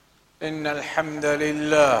إن الحمد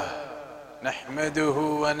لله نحمده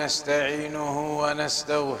ونستعينه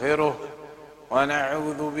ونستغفره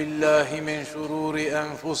ونعوذ بالله من شرور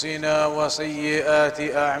أنفسنا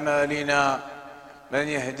وسيئات أعمالنا. من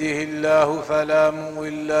يهده الله فلا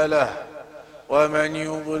مضل له ومن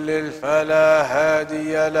يضلل فلا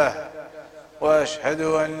هادي له، وأشهد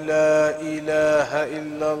أن لا إله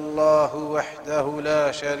إلا الله وحده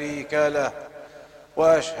لا شريك له،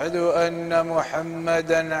 وأشهد أن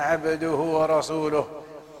محمدًا عبده ورسوله.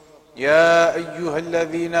 يا أيها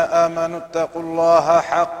الذين آمنوا اتقوا الله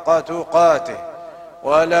حق تقاته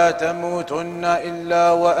ولا تموتن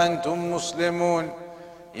إلا وأنتم مسلمون.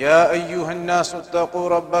 يا أيها الناس اتقوا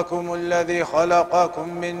ربكم الذي خلقكم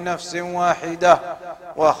من نفس واحدة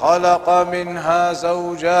وخلق منها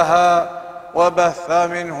زوجها وبث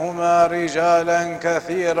منهما رجالا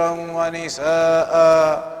كثيرا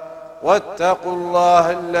ونساء، واتقوا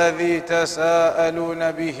الله الذي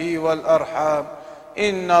تساءلون به والأرحام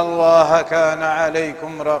إن الله كان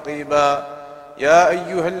عليكم رقيبا. يا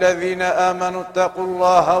أيها الذين آمنوا اتقوا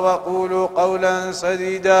الله وقولوا قولا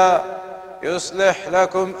سديدا يصلح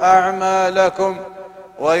لكم أعمالكم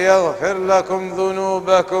ويغفر لكم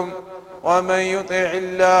ذنوبكم، ومن يطع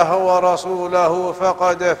الله ورسوله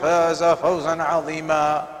فقد فاز فوزا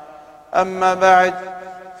عظيما. أما بعد،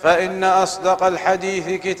 فإن أصدق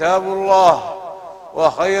الحديث كتاب الله،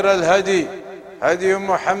 وخير الهدي هدي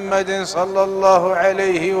محمد صلى الله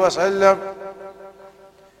عليه وسلم،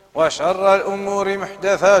 وشر الأمور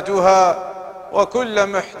محدثاتها، وكل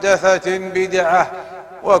محدثة بدعة،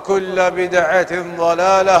 وكل بدعة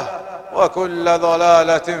ضلالة، وكل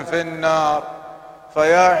ضلالة في النار.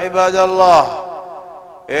 فيا عباد الله,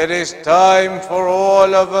 it is time for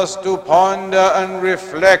all of us to ponder and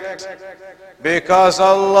reflect, because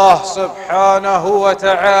Allah subhanahu wa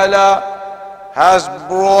ta'ala has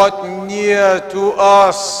brought near to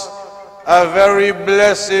us a very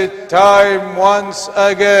blessed time once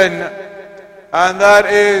again, and that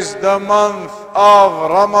is the month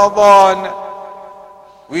of Ramadan.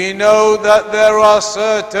 We know that there are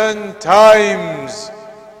certain times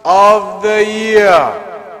of the year,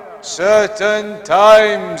 certain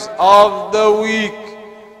times of the week,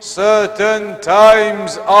 certain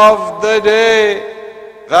times of the day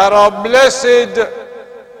that are blessed.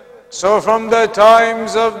 So from the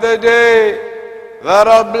times of the day that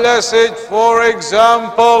are blessed, for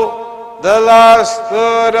example, the last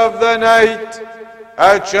third of the night,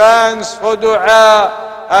 a chance for dua,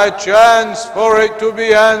 a chance for it to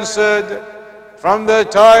be answered. From the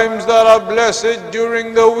times that are blessed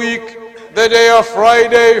during the week, the day of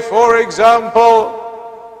Friday, for example,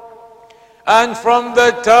 and from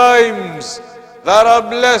the times that are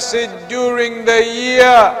blessed during the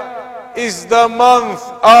year is the month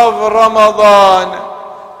of Ramadan,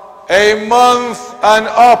 a month, an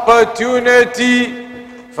opportunity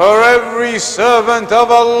for every servant of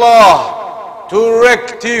Allah to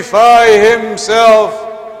rectify himself.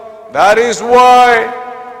 That is why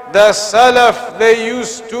the Salaf, they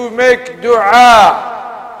used to make dua,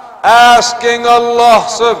 asking Allah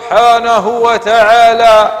subhanahu wa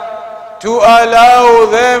ta'ala to allow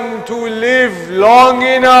them to live long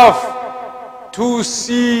enough to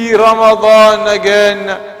see Ramadan again,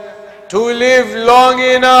 to live long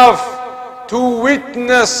enough to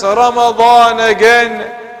witness Ramadan again.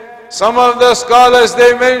 Some of the scholars,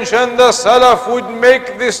 they mention the Salaf would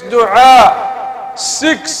make this dua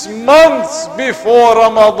 6 months before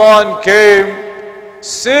Ramadan came,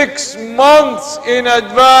 6 months in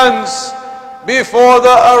advance before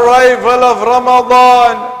the arrival of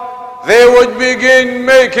Ramadan. They would begin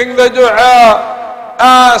making the dua,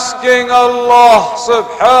 asking Allah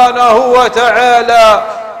subhanahu wa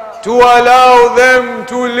ta'ala to allow them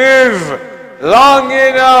to live long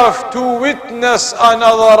enough to witness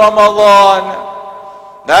another Ramadan.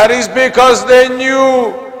 That is because they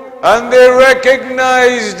knew and they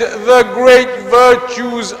recognized the great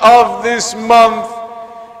virtues of this month,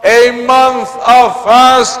 a month of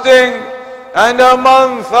fasting and a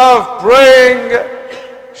month of praying.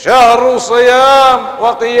 Shahru Siyam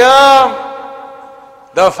wa Qiyam,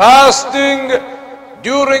 the fasting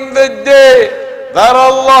during the day that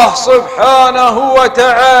Allah subhanahu wa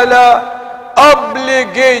ta'ala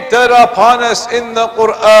obligated upon us in the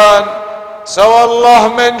Quran. So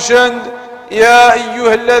Allah mentioned, يا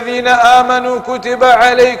أيها الذين آمنوا كتب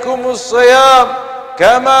عليكم الصيام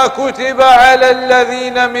كما كتب على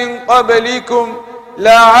الذين من قبلكم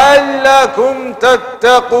لعلكم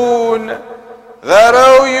تتقون. That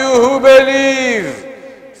O you who believe,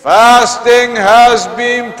 fasting has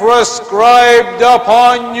been prescribed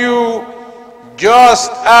upon you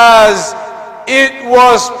just as it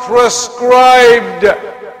was prescribed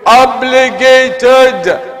obligated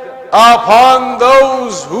upon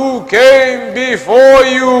those who came before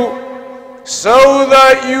you, so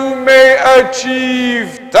that you may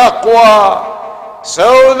achieve taqwa,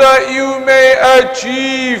 so that you may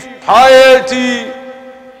achieve piety.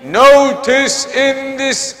 Notice in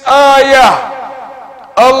this ayah,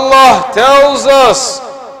 Allah tells us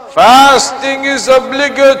fasting is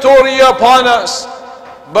obligatory upon us,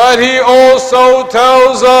 but He also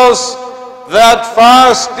tells us that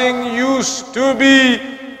fasting used to be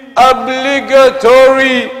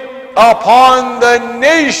obligatory upon the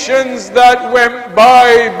nations that went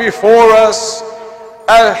by before us.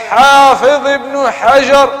 Al-Hafidh ibn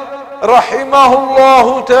Hajar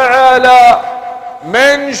rahimahullah ta'ala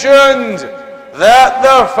mentioned that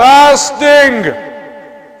the fasting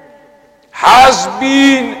has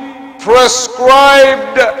been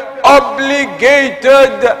prescribed,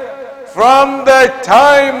 obligated from the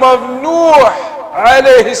time of Nuh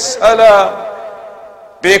alayhi salam.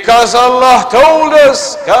 Because Allah told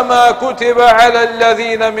us, كَمَا كُتِبَ عَلَى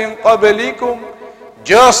الَّذِينَ مِنْ قَبْلِكُمْ,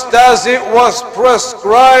 just as it was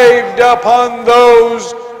prescribed upon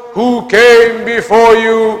those who came before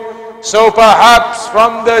you. So perhaps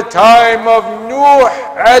from the time of Nuh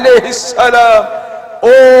alayhi salam,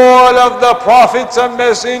 all of the prophets and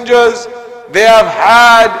messengers, they have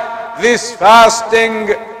had this fasting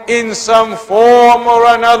in some form or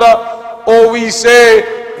another. Or we say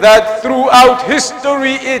that throughout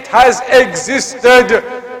history it has existed,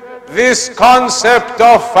 this concept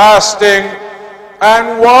of fasting.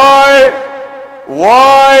 And why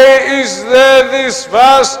is there this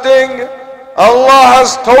fasting? Allah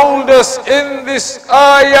has told us in this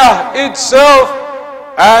ayah itself,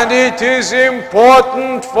 and it is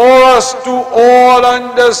important for us to all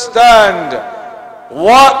understand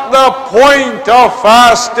what the point of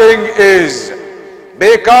fasting is.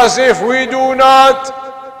 Because if we do not,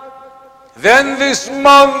 then this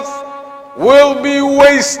month will be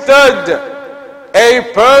wasted. A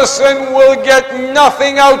person will get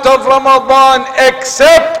nothing out of Ramadan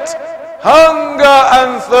except hunger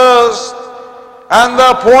and thirst. And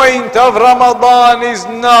the point of Ramadan is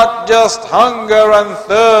not just hunger and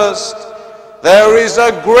thirst. There is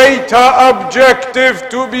a greater objective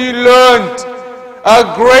to be learnt, a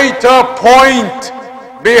greater point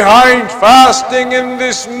behind fasting in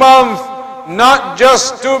this month, not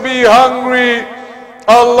just to be hungry.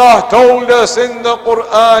 Allah told us in the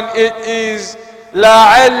Quran, it is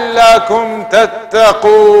لَعَلَّكُمْ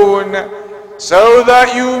تَتَّقُونَ, so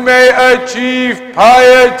that you may achieve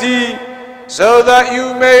piety, so that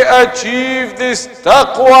you may achieve this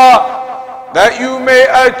taqwa, that you may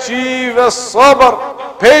achieve a sabr,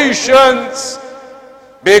 patience.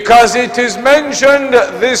 Because it is mentioned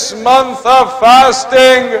this month of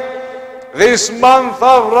fasting, this month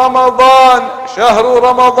of Ramadan, Shahru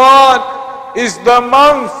Ramadan, is the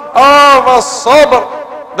month of as-sabr,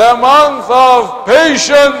 the month of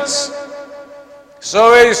patience.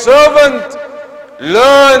 So a servant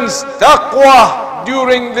learns taqwa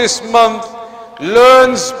during this month,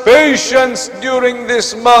 learns patience during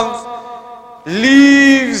this month,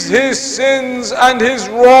 leaves his sins and his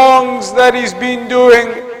wrongs that he's been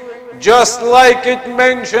doing, just like it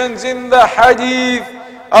mentions in the hadith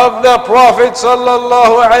of the Prophet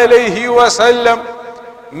sallallahu alayhi wasallam,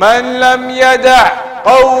 من لم يدع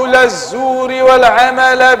قول الزور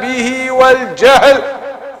والعمل به والجهل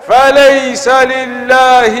فليس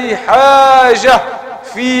لله حاجة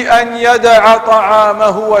في أن يدع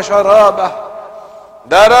طعامه وشرابه.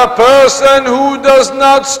 That a person who does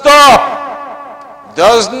not stop,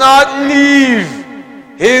 does not leave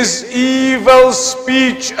his evil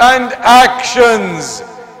speech and actions,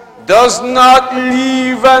 does not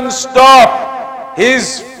leave and stop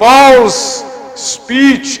his false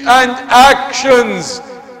speech and actions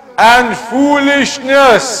and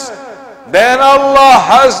foolishness, then Allah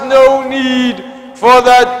has no need for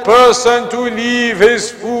that person to leave his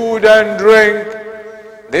food and drink.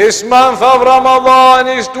 This month of Ramadan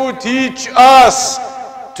is to teach us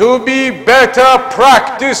to be better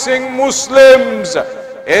practicing Muslims.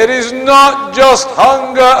 It is not just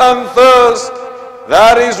hunger and thirst.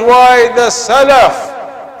 That is why the Salaf,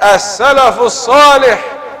 as-Salaf as-Salih,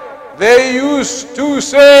 they used to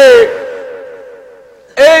say,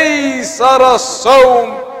 أيسر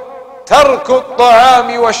الصوم ترك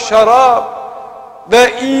الطعام والشراب.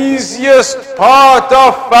 The easiest part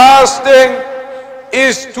of fasting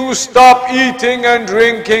is to stop eating and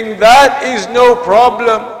drinking. That is no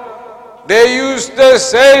problem. They used to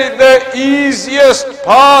say the easiest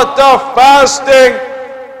part of fasting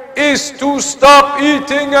is to stop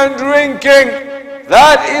eating and drinking.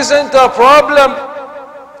 That isn't a problem.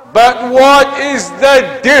 But what is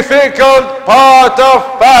the difficult part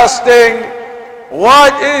of fasting?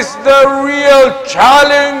 What is the real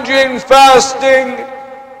challenge in fasting?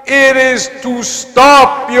 It is to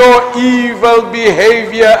stop your evil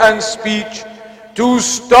behavior and speech, to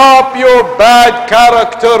stop your bad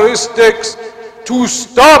characteristics, to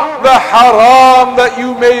stop the haram that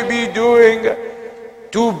you may be doing,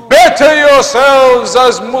 to better yourselves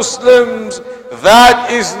as Muslims. That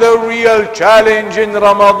is the real challenge in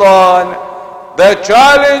Ramadan. The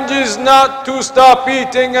challenge is not to stop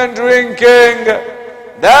eating and drinking.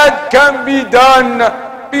 That can be done.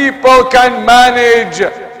 People can manage.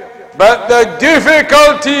 But the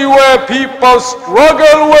difficulty where people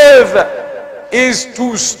struggle with is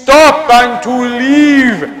to stop and to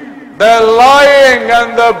leave the lying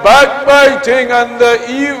and the backbiting and the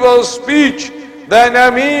evil speech, the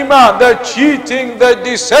namima, the cheating, the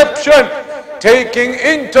deception, taking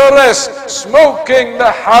interest, smoking,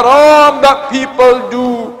 the haram that people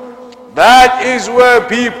do. That is where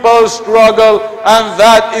people struggle, and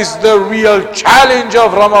that is the real challenge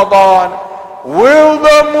of Ramadan. Will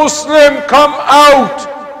the Muslim come out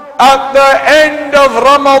at the end of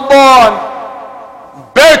Ramadan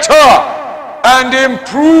better and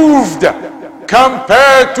improved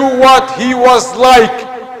compared to what he was like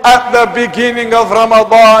at the beginning of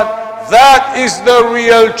Ramadan? That is the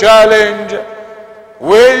real challenge.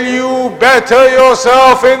 Will you better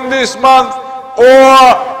yourself in this month,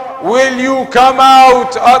 or will you come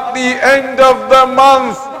out at the end of the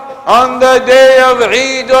month on the day of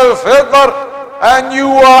Eid al-Fitr and you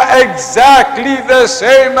are exactly the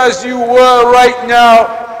same as you were right now?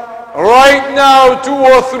 Right now, 2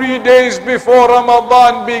 or 3 days before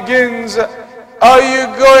Ramadan begins, are you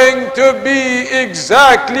going to be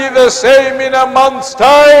exactly the same in a month's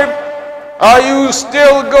time? Are you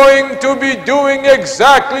still going to be doing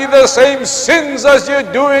exactly the same sins as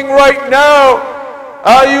you're doing right now?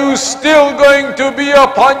 Are you still going to be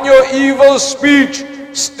upon your evil speech,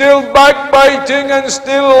 still backbiting and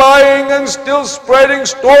still lying and still spreading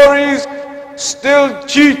stories, still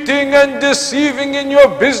cheating and deceiving in your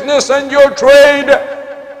business and your trade,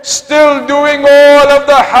 still doing all of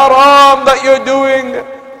the haram that you're doing?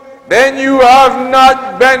 Then you have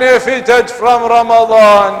not benefited from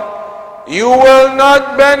Ramadan. You will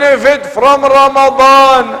not benefit from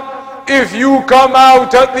Ramadan if you come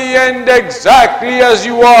out at the end exactly as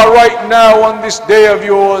you are right now on this day of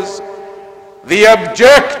yours. The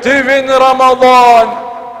objective in Ramadan,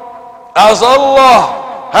 as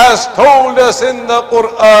Allah has told us in the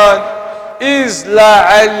Quran, is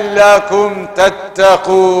لَعَلَّكُمْ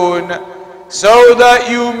تَتَّقُونَ, so that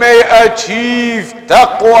you may achieve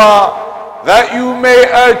taqwa, that you may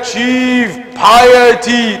achieve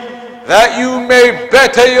piety, that you may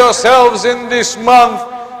better yourselves in this month,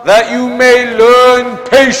 that you may learn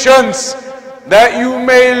patience, that you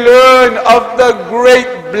may learn of the great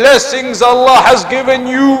blessings Allah has given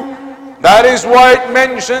you. That is why it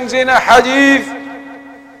mentions in a hadith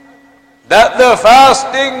that the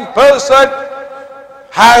fasting person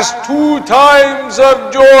has 2 times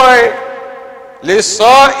of joy.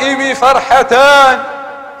 للصائم فرحتان،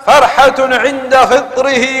 فرحة عند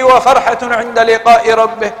فطره وفرحة عند لقاء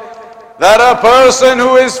ربه. That a person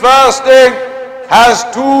who is fasting has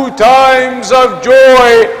 2 times of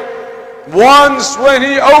joy. Once when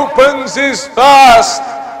he opens his fast,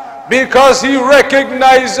 because he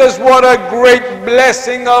recognizes what a great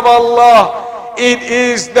blessing of Allah it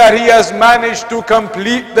is that he has managed to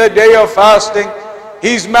complete the day of fasting.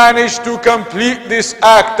 He's managed to complete this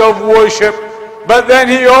act of worship. But then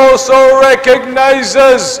he also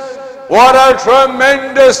recognizes what a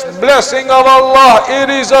tremendous blessing of Allah it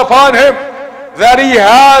is upon him, that he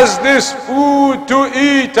has this food to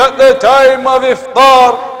eat at the time of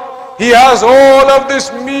iftar. He has all of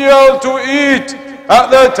this meal to eat at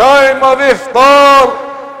the time of iftar.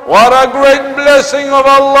 What a great blessing of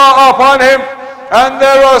Allah upon him. And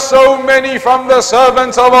there are so many from the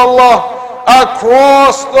servants of Allah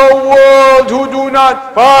across the world who do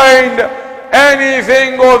not find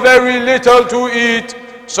anything or very little to eat.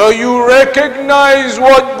 So you recognize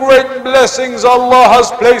what great blessings Allah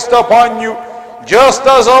has placed upon you. Just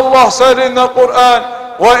as Allah said in the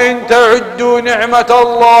Quran, وَإِن تَعُدُّوا نِعْمَةَ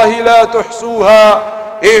اللَّهِ لَا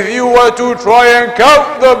تُحْصُوهَا. If you were to try and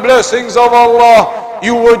count the blessings of Allah,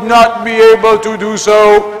 you would not be able to do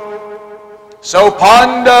so. So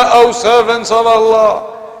ponder, O servants of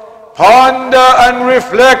Allah. Ponder and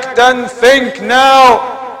reflect and think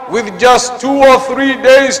now, with just 2 or 3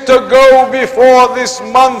 days to go before this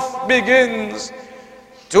month begins.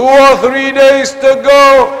 2 or 3 days to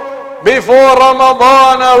go before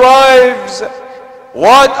Ramadan arrives.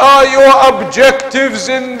 What are your objectives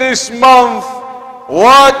in this month?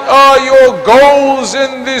 What are your goals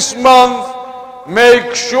in this month?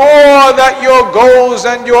 Make sure that your goals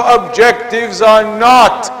and your objectives are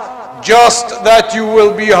not just that you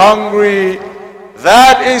will be hungry.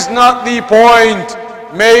 That is not the point.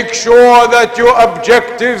 Make sure that your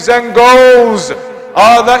objectives and goals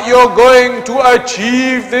are that you're going to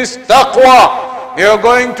achieve this taqwa, you're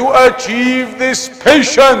going to achieve this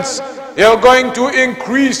patience, you're going to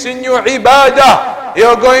increase in your ibadah,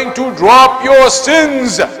 you're going to drop your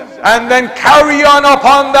sins and then carry on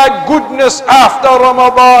upon that goodness after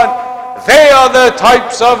Ramadan. They are the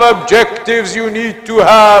types of objectives you need to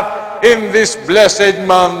have in this blessed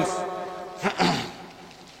month.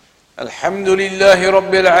 الحمد لله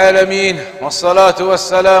رب العالمين والصلاة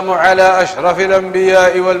والسلام على أشرف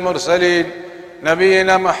الأنبياء والمرسلين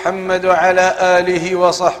نبينا محمد وعلى آله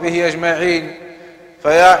وصحبه أجمعين.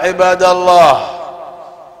 فيا عباد الله,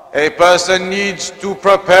 a person needs to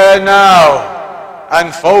prepare now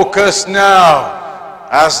and focus now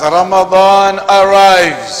as Ramadan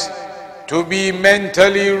arrives to be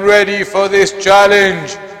mentally ready for this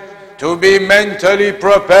challenge, to be mentally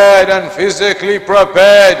prepared and physically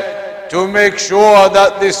prepared to make sure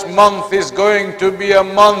that this month is going to be a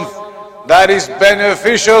month that is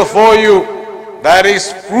beneficial for you, that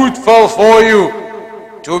is fruitful for you,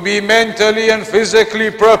 to be mentally and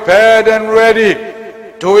physically prepared and ready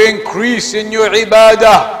to increase in your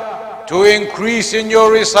ibadah, to increase in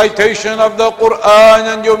your recitation of the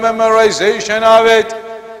Quran and your memorization of it,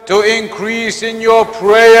 to increase in your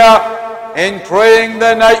prayer, in praying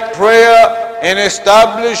the night prayer, in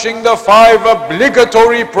establishing the 5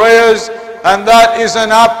 obligatory prayers, and that is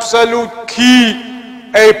an absolute key.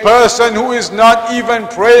 A person who is not even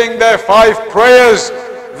praying their 5 prayers,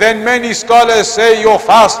 then many scholars say your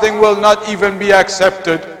fasting will not even be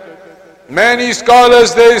accepted. Many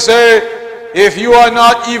scholars, they say, if you are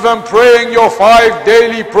not even praying your 5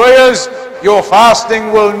 daily prayers, your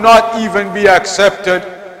fasting will not even be accepted.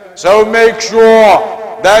 So make sure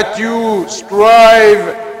that you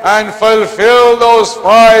strive and fulfill those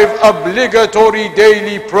 5 obligatory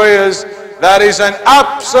daily prayers. That is an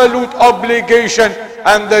absolute obligation,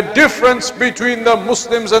 and the difference between the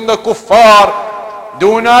Muslims and the kuffar.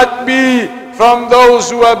 Do not be from those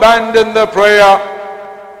who abandon the prayer.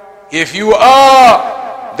 If you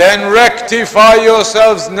are, then rectify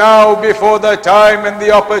yourselves now before the time and the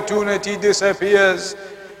opportunity disappears.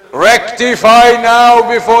 Rectify now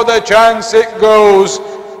before the chance it goes.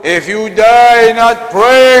 If you die not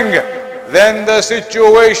praying, then the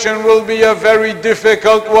situation will be a very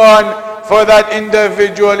difficult one for that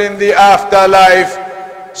individual in the afterlife.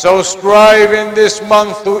 So strive in this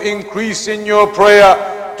month to increase in your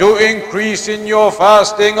prayer, to increase in your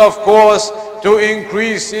fasting, of course, to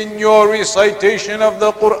increase in your recitation of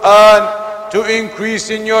the Quran, to increase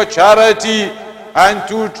in your charity, and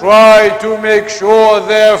to try to make sure,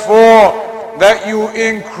 therefore, that you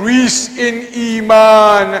increase in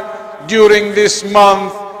Iman during this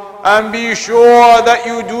month, and be sure that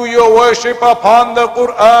you do your worship upon the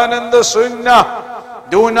Quran and the Sunnah.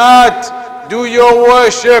 Do not do your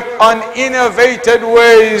worship on innovated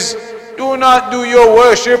ways. Do not do your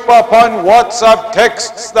worship upon WhatsApp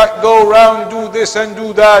texts that go around, do this and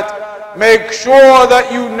do that. Make sure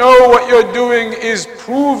that you know what you're doing is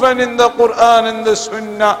proven in the Quran and the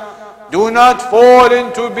Sunnah. Do not fall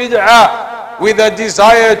into bid'ah with a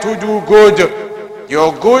desire to do good.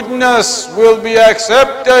 Your goodness will be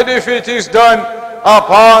accepted if it is done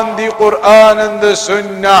upon the Quran and the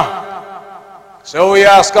Sunnah. So we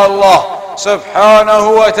ask Allah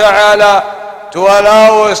subhanahu wa ta'ala to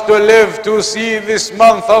allow us to live to see this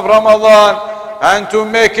month of Ramadan, and to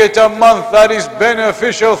make it a month that is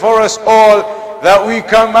beneficial for us all, that we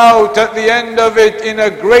come out at the end of it in a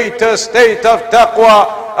greater state of taqwa,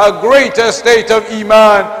 a greater state of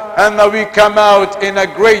iman, and that we come out in a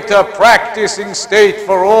greater practicing state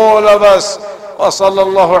for all of us. وصلى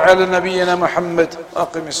الله على نبينا محمد.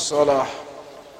 أقم الصلاة.